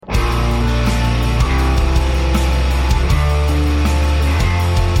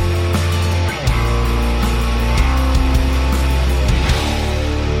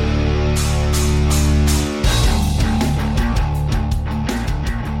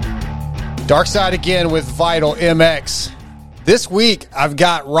Dark Side again with Vital MX. This week, I've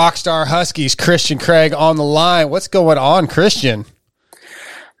got Rockstar Huskies Christian Craig on the line. What's going on, Christian?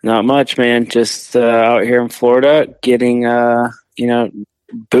 Not much, man. Just out here in Florida, getting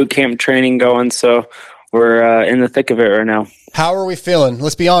boot camp training going. So we're in the thick of it right now. How are we feeling?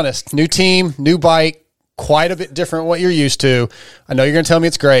 Let's be honest. New team, new bike, quite a bit different what you're used to. I know you're going to tell me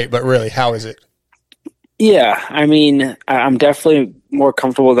it's great, but really, how is it? Yeah, I mean, I'm definitely more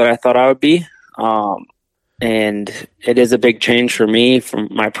comfortable than I thought I would be. And it is a big change for me, from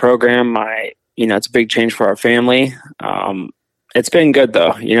my program. It's a big change for our family. It's been good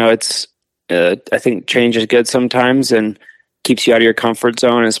though. I think change is good sometimes and keeps you out of your comfort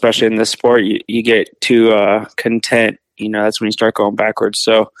zone, especially in this sport. You get too content, that's when you start going backwards.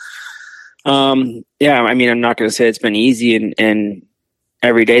 So, I'm not going to say it's been easy and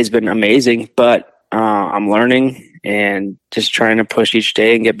every day's been amazing, but I'm learning and just trying to push each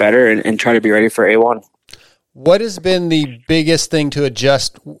day and get better and try to be ready for A1. What has been the biggest thing to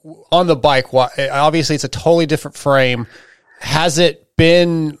adjust on the bike? Obviously, it's a totally different frame. Has it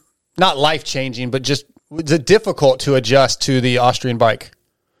been not life-changing, but just was it difficult to adjust to the Austrian bike?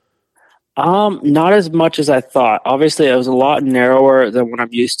 Not as much as I thought. Obviously, it was a lot narrower than what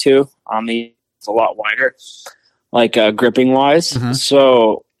I'm used to. It's a lot wider, like gripping-wise. Mm-hmm.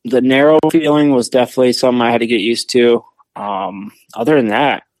 So the narrow feeling was definitely something I had to get used to. Other than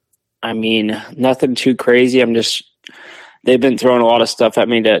that, I mean, nothing too crazy. They've been throwing a lot of stuff at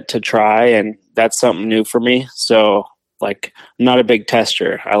me to try, and that's something new for me. So, I'm not a big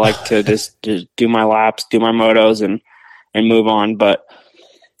tester. I like to just do my laps, do my motos, and move on. But,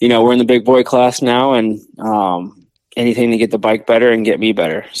 we're in the big boy class now, and anything to get the bike better and get me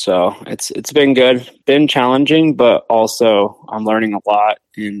better. So it's been good, been challenging, but also I'm learning a lot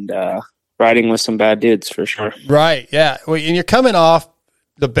and riding with some bad dudes for sure. Right. Yeah. Well, and you're coming off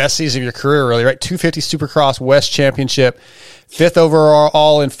the best season of your career, really, right? 250 Supercross West Championship, 5th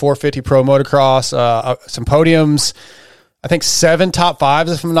overall in 450 Pro Motocross, some podiums, I think 7 top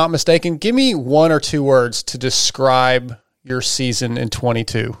 5s, if I'm not mistaken. Give me 1 or 2 words to describe your season in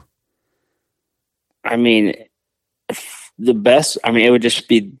 22. I mean, the best, it would just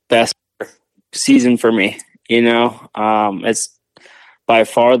be best season for me. It's by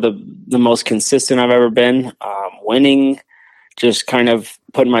far the most consistent I've ever been. Winning, just kind of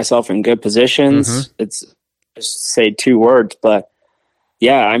putting myself in good positions. Mm-hmm. It's just say 2 words, but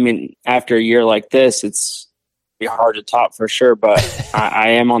yeah, after a year like this, it's be hard to top for sure, but I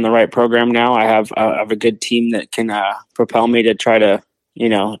am on the right program now. I have a good team that can propel me to try to,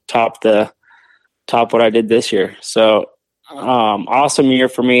 top what I did this year. So, awesome year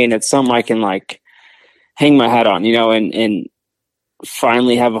for me. And it's something I can hang my hat on, and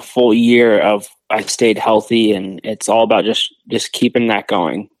finally have a full year of I stayed healthy, and it's all about just keeping that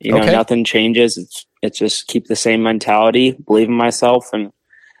going. Okay. Nothing changes. It's just keep the same mentality, believe in myself, and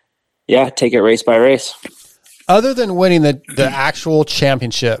take it race by race. Other than winning the actual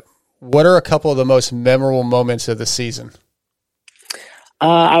championship, what are a couple of the most memorable moments of the season?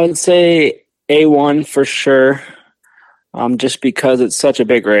 I would say A1 for sure. Just because it's such a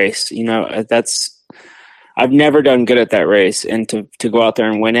big race, I've never done good at that race, and to go out there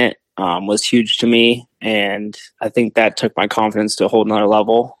and win it was huge to me, and I think that took my confidence to a whole nother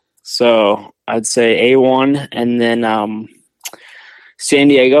level. So I'd say A1, and then San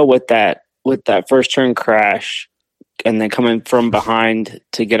Diego with that first turn crash, and then coming from behind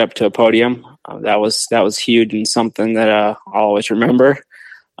to get up to a podium, that was huge and something that I'll always remember.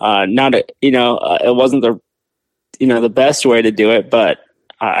 It wasn't the best way to do it, but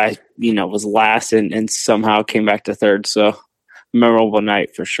I was last and somehow came back to third. So memorable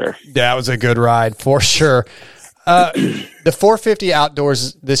night for sure. Yeah, it was a good ride for sure. The 450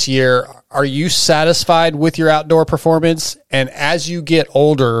 outdoors this year, are you satisfied with your outdoor performance? And as you get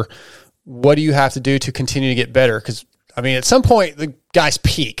older, what do you have to do to continue to get better? Because, at some point the guys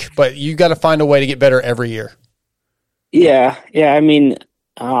peak, but you got to find a way to get better every year. Yeah. You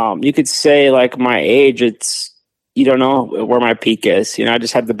could say my age, you don't know where my peak is. I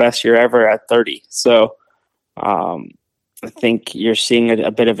just had the best year ever at 30. So I think you're seeing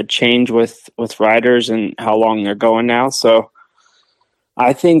a bit of a change with riders and how long they're going now. So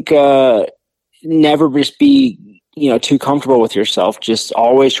I think never just be too comfortable with yourself. Just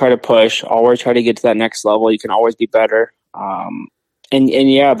always try to push, always try to get to that next level. You can always be better.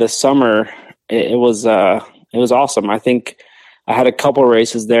 This summer it was awesome. I think I had a couple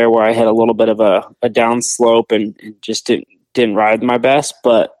races there where I had a little bit of a down slope and just didn't ride my best,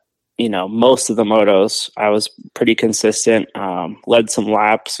 but most of the motos I was pretty consistent, led some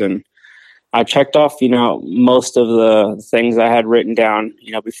laps and I checked off, most of the things I had written down,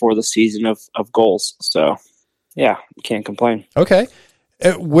 before the season of goals. So, yeah, can't complain. Okay.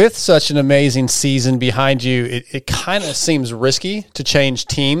 With such an amazing season behind you, it kind of seems risky to change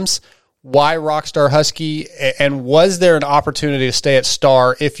teams. Why Rockstar Husky? And was there an opportunity to stay at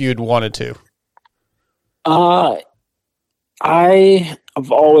Star if you'd wanted to? I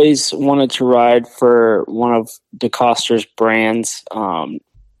have always wanted to ride for one of DeCoster's brands.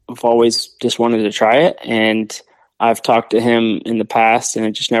 I've always just wanted to try it, and I've talked to him in the past, and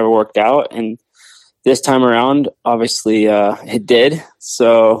it just never worked out. And this time around, obviously, it did.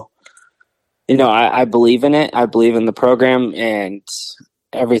 So, I believe in it. I believe in the program and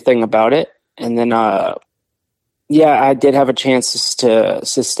everything about it. And then, I did have a chance to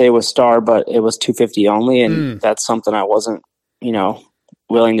stay with Star, but it was 250 only, and that's something I wasn't,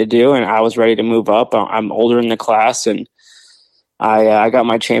 willing to do. And I was ready to move up. I'm older in the class, and I got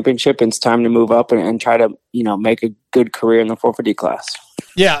my championship, and it's time to move up and try to, make a good career in the 450 class.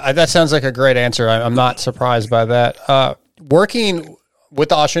 Yeah, that sounds like a great answer. I'm not surprised by that. Working with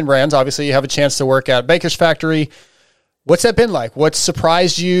the Austrian brands, obviously you have a chance to work at Baker's Factory. What's that been like? What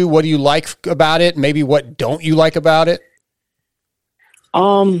surprised you? What do you like about it? Maybe what don't you like about it?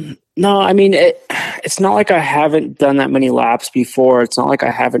 No, I mean, it's not like I haven't done that many laps before. It's not like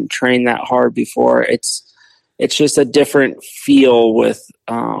I haven't trained that hard before. It's just a different feel with,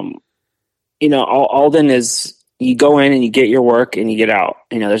 Alden is, you go in and you get your work and you get out.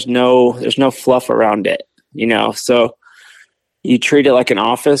 There's no fluff around it, so you treat it like an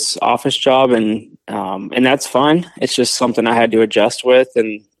office job, and that's fine. It's just something I had to adjust with.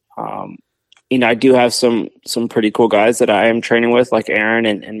 And, I do have some pretty cool guys that I am training with, like Aaron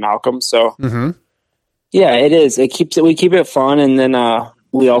and Malcolm. So yeah, it is. We keep it fun. And then,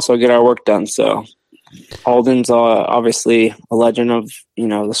 we also get our work done. So Alden's obviously a legend of,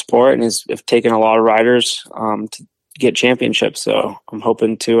 the sport, and has taken a lot of riders to get championships. So I'm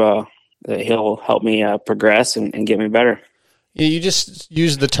hoping that he'll help me progress and get me better. You just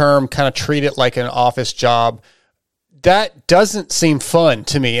use the term kind of treat it like an office job. That doesn't seem fun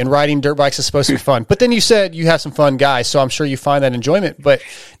to me, and riding dirt bikes is supposed to be fun. But then you said you have some fun guys, so I'm sure you find that enjoyment. But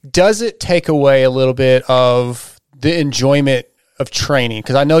does it take away a little bit of the enjoyment of training?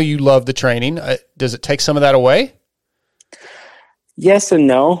 Because I know you love the training. Does it take some of that away? Yes and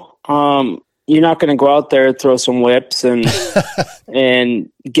no. You're not going to go out there and throw some whips and and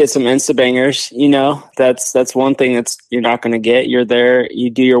get some insta bangers. That's one thing that's you're not going to get. You're there,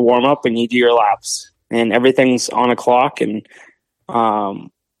 you do your warm up, and you do your laps, and everything's on a clock. And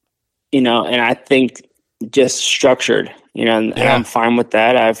and I think just structured. And I'm fine with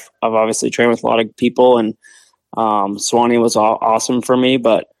that. I've obviously trained with a lot of people, and Swanee was awesome for me,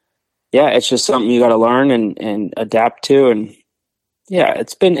 but yeah, it's just something you got to learn and adapt to. And yeah,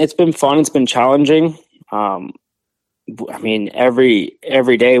 it's been fun. It's been challenging. I mean, every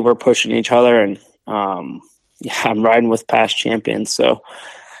day we're pushing each other, and I'm riding with past champions. So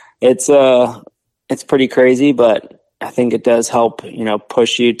it's pretty crazy, but I think it does help,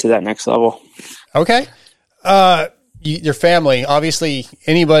 push you to that next level. Okay. Your family, obviously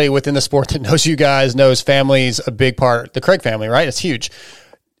anybody within the sport that knows you guys knows family's a big part. The Craig family, right? It's huge.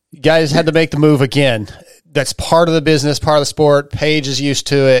 You guys had to make the move again. That's part of the business, part of the sport. Paige is used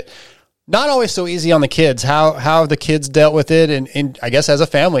to it. Not always so easy on the kids. How have the kids dealt with it? And I guess as a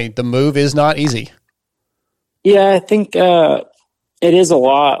family, the move is not easy. Yeah, I think it is a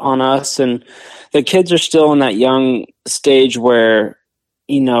lot on us. And the kids are still in that young stage where,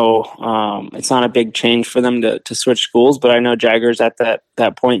 it's not a big change for them to switch schools. But I know Jagger's at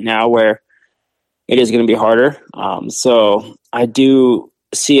that point now where it is going to be harder. So I do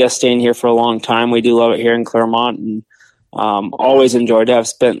see us staying here for a long time. We do love it here in Claremont, and always enjoyed it. I've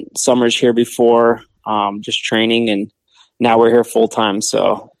spent summers here before, just training, and now we're here full time.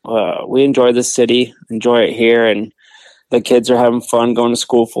 So we enjoy the city, enjoy it here, and the kids are having fun going to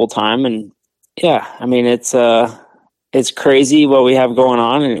school full time. And yeah, I mean, it's crazy what we have going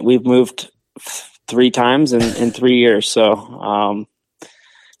on, and we've moved 3 times in 3 years. So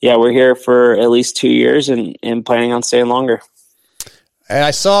yeah, we're here for at least 2 years and planning on staying longer. And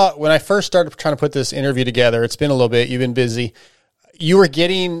I saw when I first started trying to put this interview together, it's been a little bit, you've been busy. You were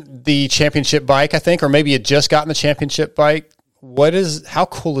getting the championship bike, I think, or maybe you had just gotten the championship bike. How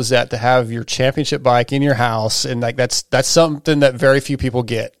cool is that to have your championship bike in your house? And like, that's something that very few people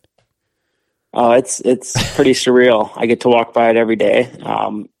get. Oh, it's pretty surreal. I get to walk by it every day.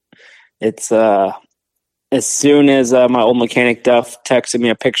 It's as soon as my old mechanic Duff texted me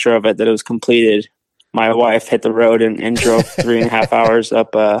a picture of it that it was completed, my wife hit the road and drove 3.5 hours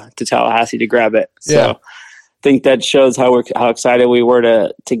up to Tallahassee to grab it. So think that shows how excited we were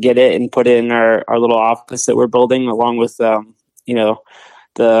to get it and put it in our little office that we're building, along with the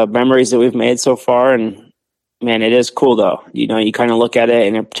memories that we've made so far. And man, it is cool though. You kind of look at it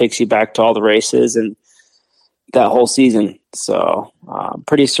and it takes you back to all the races and that whole season. So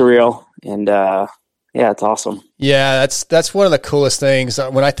pretty surreal, and yeah, it's awesome. Yeah, that's one of the coolest things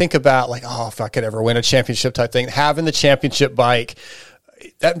when I think about, like, oh, if I could ever win a championship type thing, having the championship bike.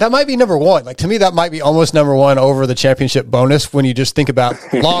 That might be number one. Like, to me, that might be almost number one over the championship bonus when you just think about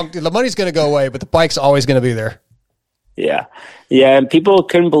the money's going to go away, but the bike's always going to be there. Yeah. Yeah. And people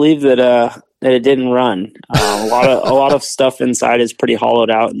couldn't believe that it didn't run. A lot of stuff inside is pretty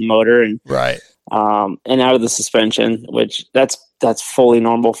hollowed out in the motor and right. And out of the suspension, which that's fully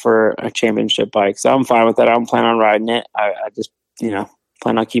normal for a championship bike. So I'm fine with that. I don't plan on riding it. I just,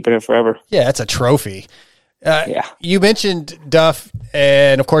 plan on keeping it forever. Yeah. It's a trophy. Yeah. You mentioned Duff,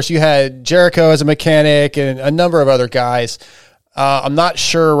 and of course you had Jericho as a mechanic and a number of other guys. I'm not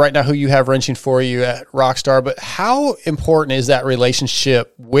sure right now who you have wrenching for you at Rockstar, but how important is that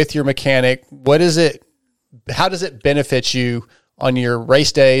relationship with your mechanic? How does it benefit you on your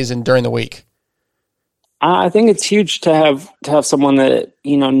race days and during the week? I think it's huge to have someone that,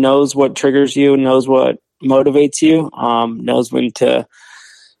 knows what triggers you, knows what motivates you, knows when to,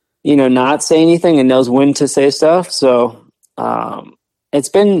 not say anything, and knows when to say stuff. So it's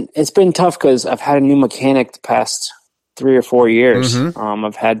been tough because I've had a new mechanic the past 3 or 4 years. Mm-hmm.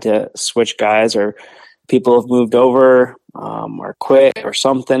 I've had to switch guys, or people have moved over or quit or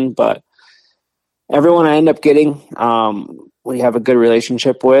something. But everyone I end up getting, we have a good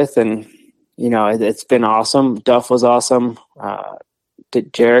relationship with, and it's been awesome. Duff was awesome.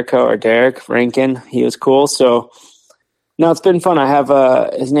 Jericho or Derek Rankin, he was cool. So. No, it's been fun. I have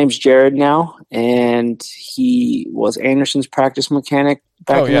his name's Jared now, and he was Anderson's practice mechanic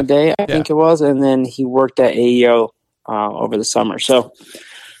back in the day, I think it was, and then he worked at AEO over the summer. So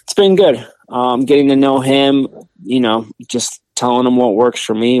it's been good. Getting to know him, just telling him what works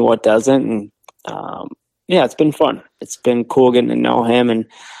for me, what doesn't, and it's been fun. It's been cool getting to know him, and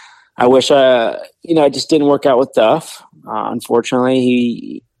I wish I just didn't work out with Duff. Unfortunately,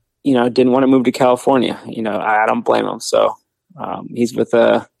 he didn't want to move to California. I don't blame him. So he's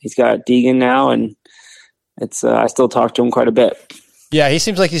got Deegan now, and I still talk to him quite a bit. Yeah, he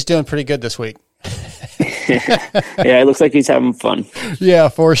seems like he's doing pretty good this week. Yeah, it looks like he's having fun. Yeah,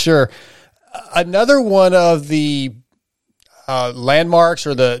 for sure. Another one of the landmarks,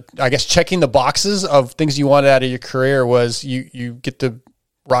 or checking the boxes of things you wanted out of your career, was you get to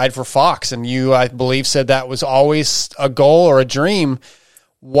ride for Fox, and you, I believe, said that was always a goal or a dream.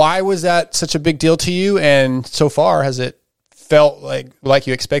 Why was that such a big deal to you? And so far, has it felt like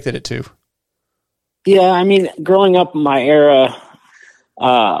you expected it to? Yeah, I mean, growing up in my era,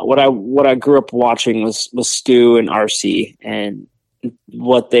 what I grew up watching was Stu and RC, and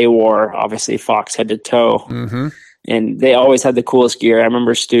what they wore, obviously Fox head to toe. Mm-hmm. And they always had the coolest gear. I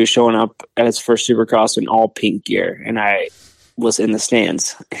remember Stu showing up at his first Supercross in all pink gear, and I was in the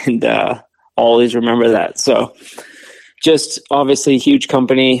stands, and always remember that. So just obviously huge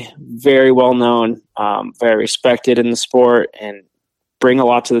company, very well known, very respected in the sport, and bring a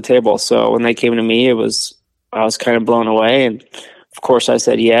lot to the table. So when they came to me, I was kind of blown away, and of course I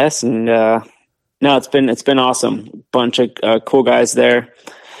said yes. And no, it's been awesome. Bunch of cool guys there.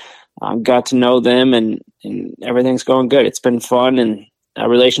 Got to know them, and everything's going good. It's been fun, and a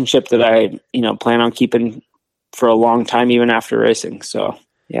relationship that I plan on keeping for a long time, even after racing. So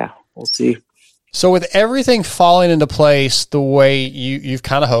yeah, we'll see. So with everything falling into place the way you've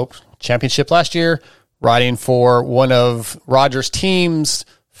kind of hoped, championship last year, riding for one of Roger's teams,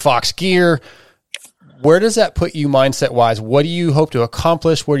 Fox Gear, where does that put you mindset-wise? What do you hope to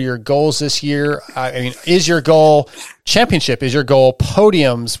accomplish? What are your goals this year? I mean, is your goal championship? Is your goal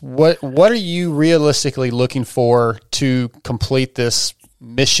podiums? What are you realistically looking for to complete this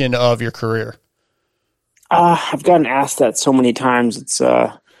mission of your career? I've gotten asked that so many times. It's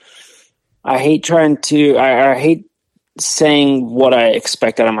I hate I hate saying what I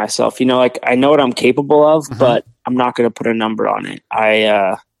expect out of myself. I know what I'm capable of, mm-hmm. but I'm not going to put a number on it.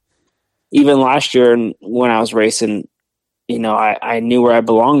 Even last year when I was racing, I knew where I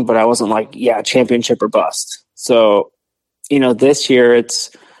belonged, but I wasn't like, championship or bust. So, this year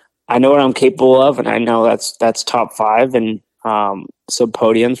I know what I'm capable of, and I know that's top 5 and some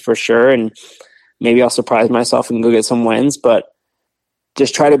podiums for sure. And maybe I'll surprise myself and go get some wins, but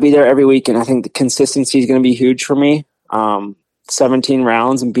just try to be there every week. And I think the consistency is going to be huge for me. 17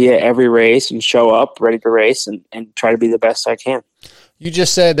 rounds and be at every race and show up ready to race and try to be the best I can. You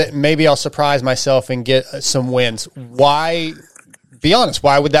just said that maybe I'll surprise myself and get some wins. Why, be honest,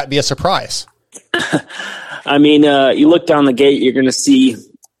 why would that be a surprise? I mean, you look down the gate, you're going to see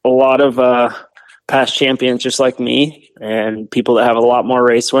a lot of past champions just like me, and people that have a lot more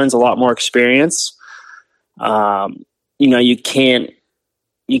race wins, a lot more experience. You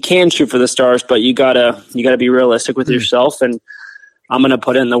can shoot for the stars, but you gotta be realistic with yourself. And I'm going to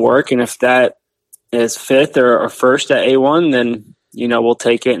put in the work. And if that is fifth or first at A1, then, we'll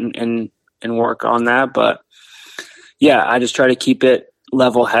take it and work on that. But yeah, I just try to keep it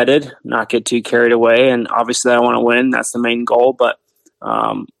level headed, not get too carried away. And obviously I want to win. That's the main goal, but,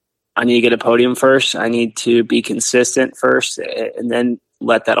 I need to get a podium first. I need to be consistent first, and then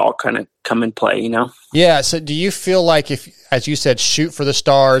let that all kind of come in play, Yeah. So do you feel like if, as you said, shoot for the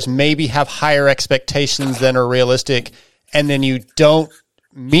stars, maybe have higher expectations than are realistic, and then you don't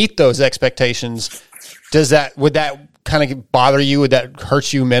meet those expectations, would that kind of bother you? Would that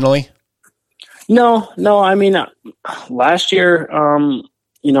hurt you mentally? No. I mean, last year,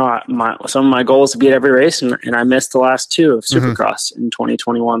 some of my goals to be at every race, and I missed the last two of Supercross in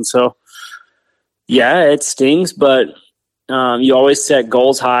 2021. So yeah, it stings, but you always set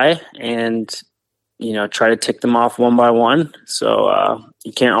goals high and, try to tick them off one by one. So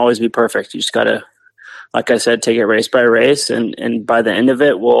you can't always be perfect. You just got to, like I said, take it race by race, and by the end of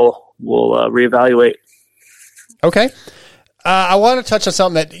it, we'll reevaluate. Okay. I want to touch on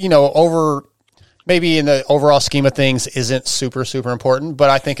something that, maybe in the overall scheme of things isn't super, super important, but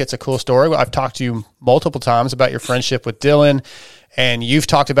I think it's a cool story. I've talked to you multiple times about your friendship with Dylan, and you've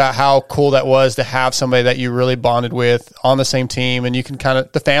talked about how cool that was to have somebody that you really bonded with on the same team, and you can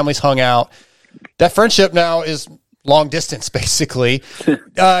the families hung out. That friendship now is long distance, basically.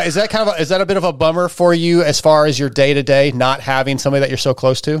 Is that a bit of a bummer for you as far as your day to day, not having somebody that you're so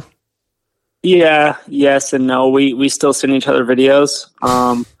close to? Yeah, yes and no. We still send each other videos.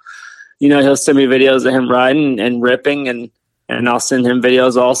 He'll send me videos of him riding and ripping, and I'll send him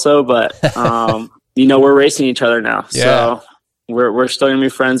videos also. But we're racing each other now, so we're still gonna be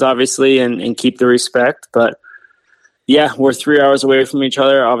friends, obviously, and keep the respect. But yeah, we're 3 hours away from each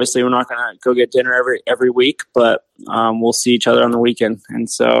other. Obviously, we're not gonna go get dinner every week, but we'll see each other on the weekend, and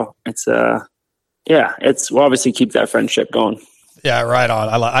so we'll obviously keep that friendship going. Yeah, right on.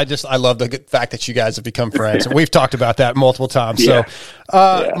 I love the fact that you guys have become friends. We've talked about that multiple times. Yeah.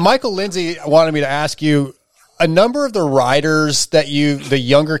 So, Michael Lindsay wanted me to ask you, a number of the riders the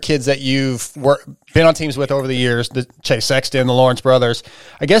younger kids that you've been on teams with over the years, the Chase Sexton, the Lawrence brothers,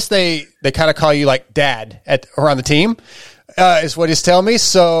 I guess they kind of call you like dad around the team, is what he's telling me.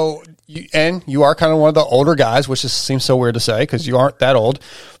 So, you are kind of one of the older guys, which seems so weird to say because you aren't that old.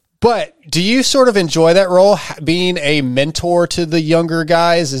 But do you sort of enjoy that role, being a mentor to the younger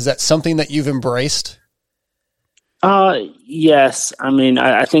guys? Is that something that you've embraced? Yes. I mean,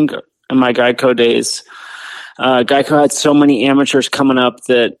 I think in my Geico days, Geico had so many amateurs coming up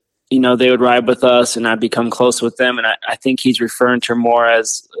that, they would ride with us and I'd become close with them. And I think he's referring to more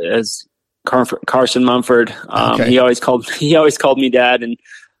as Carson Mumford. Okay. He always called me dad. And,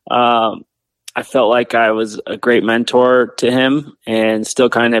 I felt like I was a great mentor to him and still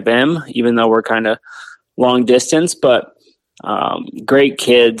kind of am, even though we're kind of long distance, but great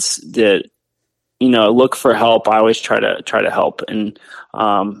kids that, look for help. I always try to help, and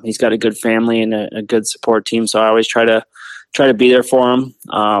he's got a good family and a good support team. So I always try to be there for him,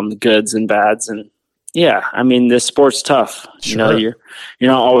 the goods and bads. And yeah, I mean, this sport's tough. Sure. You're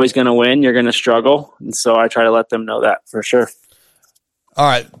not always going to win. You're going to struggle. And so I try to let them know that for sure. All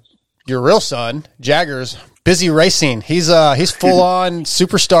right. Your real son, Jaggers, busy racing. He's full on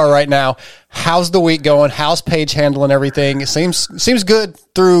superstar right now. How's the week going? How's Paige handling everything? It seems good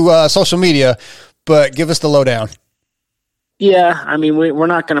through social media, but give us the lowdown. Yeah, I mean, we're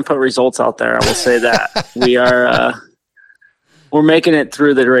not going to put results out there. I will say that we are. We're making it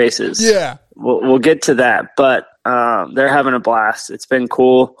through the races. Yeah, we'll get to that, but they're having a blast. It's been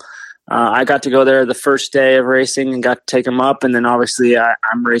cool. I got to go there the first day of racing and got to take them up. And then obviously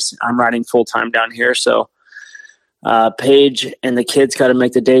I'm riding full time down here. So, Paige and the kids got to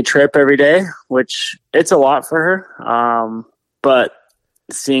make the day trip every day, which it's a lot for her. But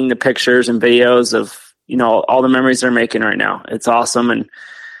seeing the pictures and videos of, all the memories they're making right now, it's awesome. And,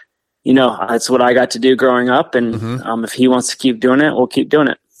 that's what I got to do growing up. And, if he wants to keep doing it, we'll keep doing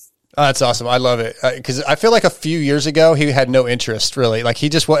it. Oh, that's awesome. I love it. Because I feel like a few years ago, he had no interest really. Like he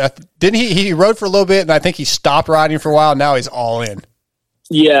just, didn't he rode for a little bit and I think he stopped riding for a while. Now he's all in.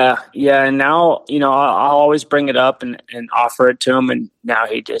 Yeah. And now, I'll always bring it up and offer it to him. And now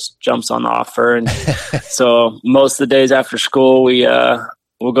he just jumps on the offer. And so most of the days after school,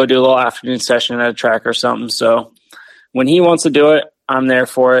 we'll go do a little afternoon session at a track or something. So when he wants to do it, I'm there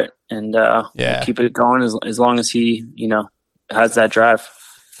for it. And we'll keep it going as long as he, has that drive.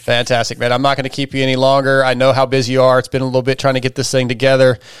 Fantastic, man. I'm not going to keep you any longer. I know how busy you are. It's been a little bit trying to get this thing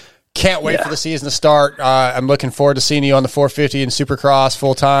together. Can't wait for the season to start. I'm looking forward to seeing you on the 450 and Supercross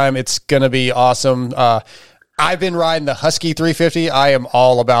full time. It's going to be awesome. I've been riding the Husky 350. I am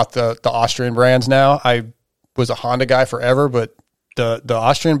all about the Austrian brands now. I was a Honda guy forever, but the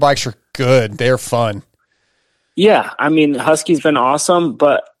Austrian bikes are good. They're fun. Yeah, I mean, Husky's been awesome,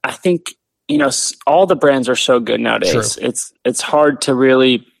 but I think, all the brands are so good nowadays. True. It's hard to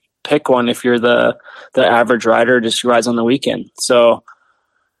really pick one if you're the average rider just rides on the weekend. So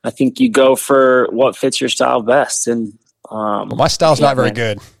I think you go for what fits your style best. And my style's not very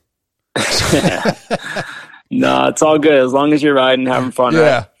good. No, it's all good as long as you're riding, having fun.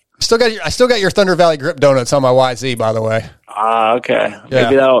 Yeah, right? I still got your Thunder Valley grip donuts on my YZ, by the way. Okay. Yeah.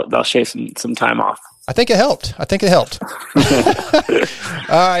 Maybe that'll shave some time off. I think it helped. All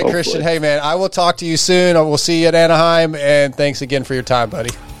right, Christian. Hey, man, I will talk to you soon. We'll see you at Anaheim, and thanks again for your time, buddy.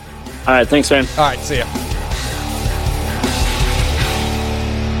 All right, thanks, man. All right, see ya.